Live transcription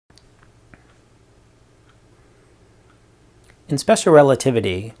In special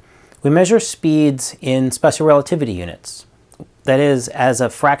relativity, we measure speeds in special relativity units, that is, as a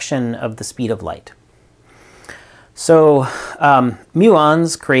fraction of the speed of light. So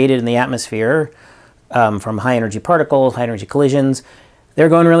muons created in the atmosphere from high-energy particles, high-energy collisions, they're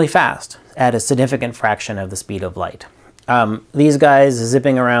going really fast at a significant fraction of the speed of light. These guys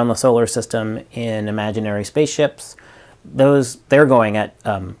zipping around the solar system in imaginary spaceships, they're going at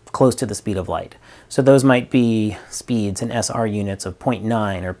close to the speed of light. So those might be speeds in SR units of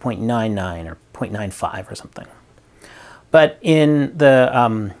 0.9 or 0.99 or 0.95 or something. But in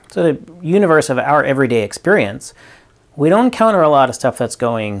the universe of our everyday experience, we don't encounter a lot of stuff that's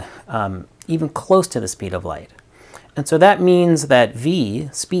going even close to the speed of light. And so that means that v,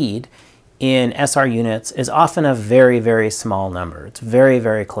 speed, in SR units is often a very, very small number. It's very,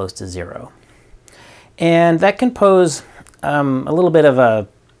 very close to 0. And that can pose a little bit of a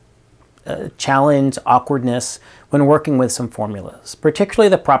challenge, awkwardness, when working with some formulas, particularly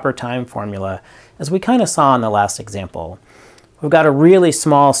the proper time formula, as we kind of saw in the last example. We've got a really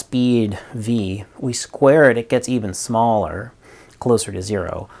small speed v. We square it, it gets even smaller, closer to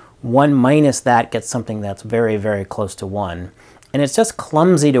 0. 1 minus that gets something that's very, very close to 1. And it's just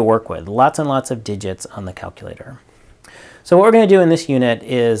clumsy to work with, lots and lots of digits on the calculator. So what we're going to do in this unit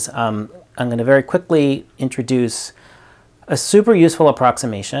is I'm going to very quickly introduce a super useful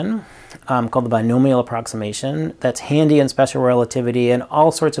approximation called the binomial approximation that's handy in special relativity and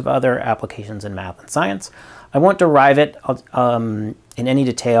all sorts of other applications in math and science. I won't derive it in any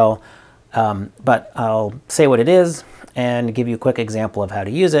detail, but I'll say what it is and give you a quick example of how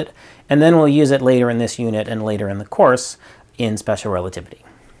to use it, and then we'll use it later in this unit and later in the course in special relativity.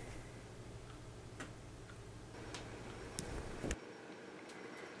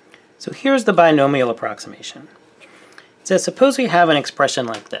 So here's the binomial approximation. It says, suppose we have an expression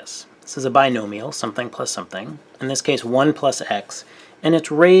like this. This is a binomial, something plus something, in this case 1 plus x, and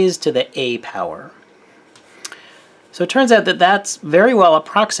it's raised to the a power. So it turns out that that's very well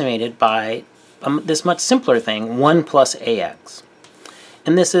approximated by this much simpler thing, 1 plus ax.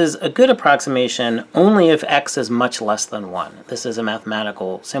 And this is a good approximation only if x is much less than 1. This is a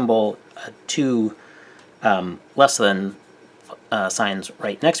mathematical symbol, two less than signs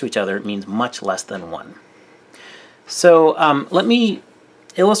right next to each other means much less than 1. So let me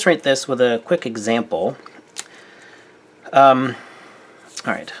illustrate this with a quick example. All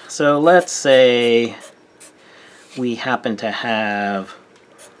right, so let's say we happen to have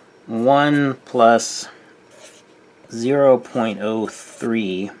 1 plus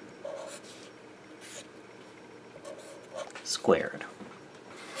 0.03 squared.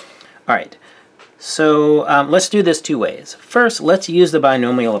 All right, so let's do this two ways. First, let's use the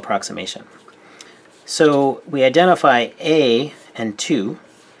binomial approximation. So we identify a and 2,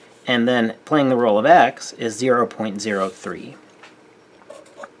 and then playing the role of x is 0.03.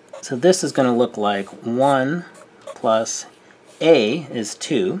 So this is going to look like 1 plus a is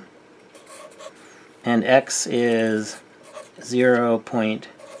 2, and x is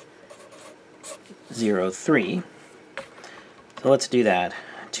 0.03. So let's do that.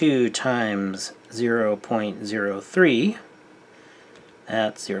 2 times 0.03,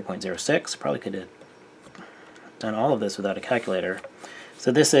 that's 0.06. Probably could have done all of this without a calculator.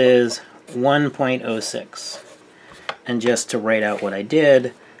 So this is 1.06. And just to write out what I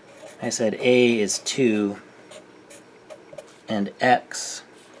did, I said a is 2 and x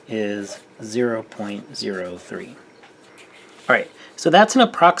is 0.03. All right, so that's an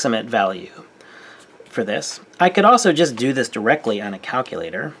approximate value for this. I could also just do this directly on a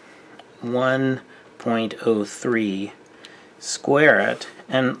calculator. 1.03, square it,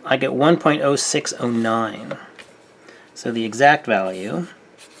 and I get 1.0609. So the exact value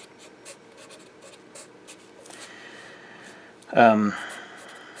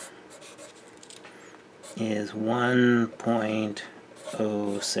is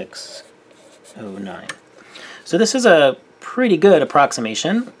 1.0609. So this is a pretty good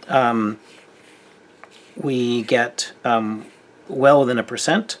approximation. We get well within a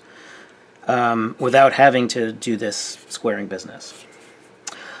percent without having to do this squaring business.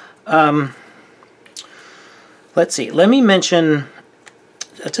 Let's see, let me mention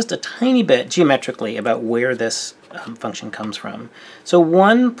just a tiny bit geometrically about where this function comes from. So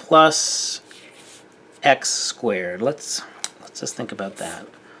 1 plus x squared, let's just think about that.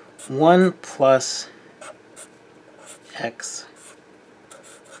 1 plus x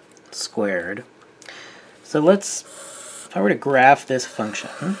squared. So let's, if I were to graph this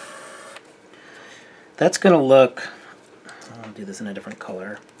function, that's going to look, I'll do this in a different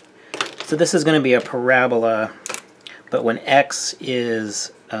color. So this is going to be a parabola, but when x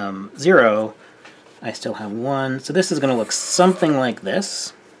is 0, I still have 1. So this is going to look something like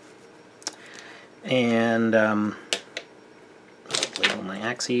this. And label my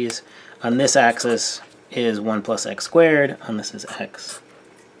axes. On this axis is 1 plus x squared. On this is x.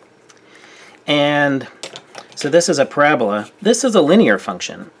 And so this is a parabola. This is a linear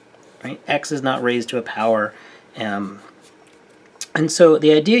function, right? X is not raised to a power. And so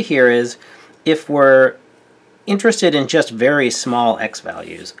the idea here is, if we're interested in just very small x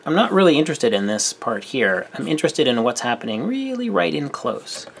values, I'm not really interested in this part here. I'm interested in what's happening really right in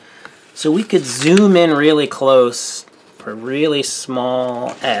close. So we could zoom in really close for really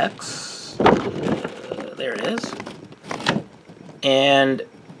small x. There it is. And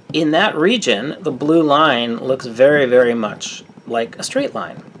in that region, the blue line looks very, very much like a straight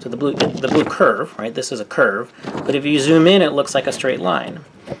line. So the blue curve, right? This is a curve. But if you zoom in, it looks like a straight line.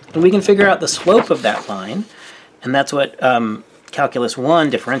 And we can figure out the slope of that line. And that's what Calculus 1,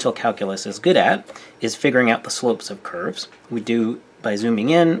 differential calculus, is good at, is figuring out the slopes of curves. We do it by zooming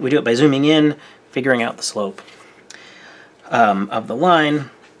in, figuring out the slope of the line.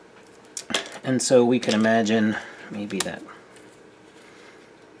 And so we can imagine maybe that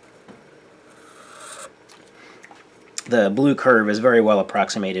the blue curve is very well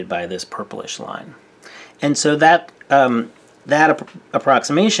approximated by this purplish line. And so that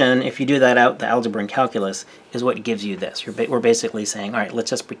approximation, if you do that out the algebra and calculus, is what gives you this. We're basically saying, all right,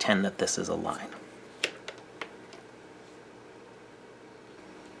 let's just pretend that this is a line.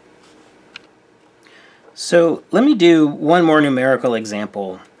 So let me do one more numerical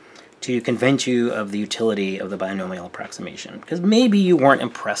example to convince you of the utility of the binomial approximation, because maybe you weren't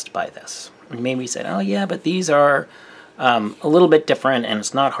impressed by this. Maybe you said, oh yeah, but these are a little bit different, and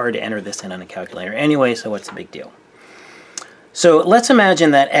it's not hard to enter this in on a calculator anyway, so what's the big deal? So let's imagine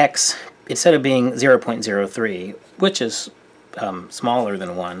that x, instead of being 0.03, which is smaller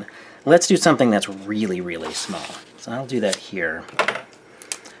than 1, let's do something that's really, really small. So I'll do that here.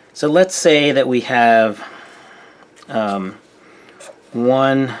 So let's say that we have 1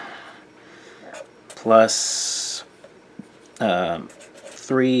 plus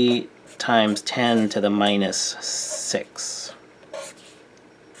 3 times 10 to the minus 6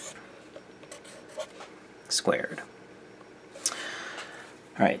 squared.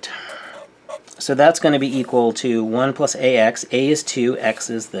 All right, so that's going to be equal to 1 plus ax. A is 2, x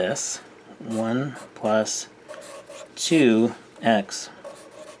is this. 1 plus 2x.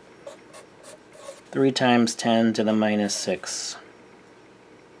 3 times 10 to the minus 6.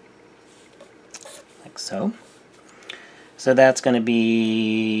 Like so. So that's going to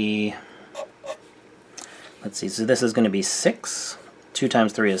be, let's see, so this is going to be 6. 2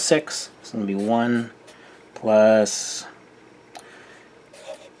 times 3 is 6. It's going to be 1 plus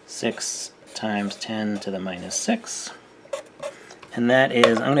 6 times 10 to the minus 6. And that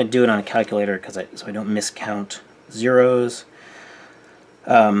is, I'm going to do it on a calculator so I don't miscount zeros.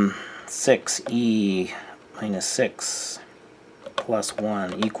 6e minus 6 plus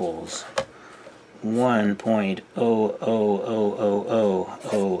 1 equals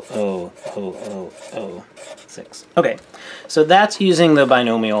 1.00000000006. Okay, so that's using the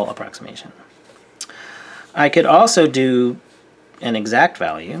binomial approximation. I could also do an exact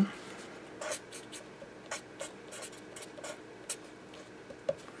value.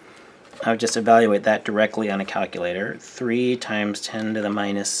 I would just evaluate that directly on a calculator. 3 times 10 to the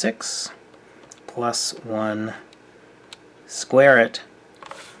minus 6 plus 1, square it,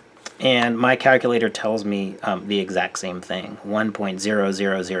 and my calculator tells me the exact same thing,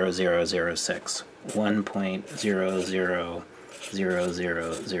 1.000006.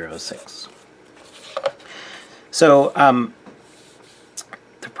 1.000006. So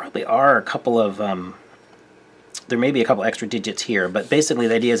there probably are a couple of there may be a couple extra digits here, but basically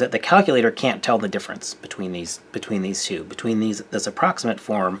the idea is that the calculator can't tell the difference between these two, this approximate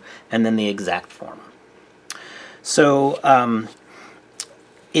form and then the exact form. So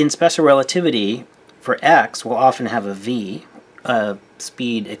in special relativity, for x, we'll often have a v,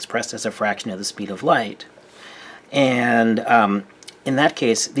 speed expressed as a fraction of the speed of light. And in that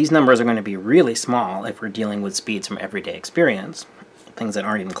case, these numbers are going to be really small if we're dealing with speeds from everyday experience, things that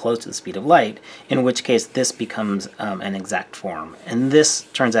aren't even close to the speed of light, in which case this becomes an exact form. And this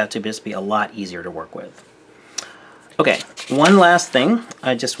turns out to just be a lot easier to work with. Okay, one last thing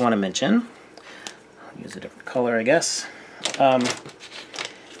I just want to mention. I'll use a different color, I guess. And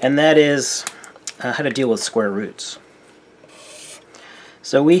that is how to deal with square roots.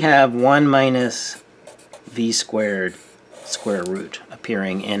 So we have 1 minus v squared square root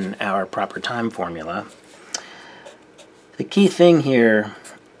appearing in our proper time formula. The key thing here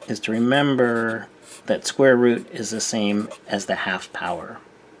is to remember that square root is the same as the half power.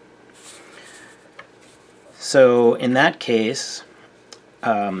 So in that case,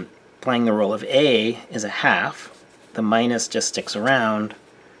 playing the role of A is a half. The minus just sticks around.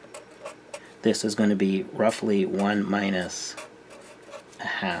 This is going to be roughly 1 minus a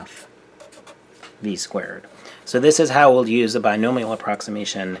half v squared. So this is how we'll use the binomial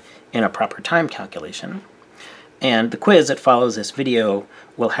approximation in a proper time calculation. And the quiz that follows this video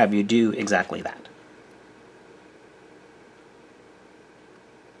will have you do exactly that.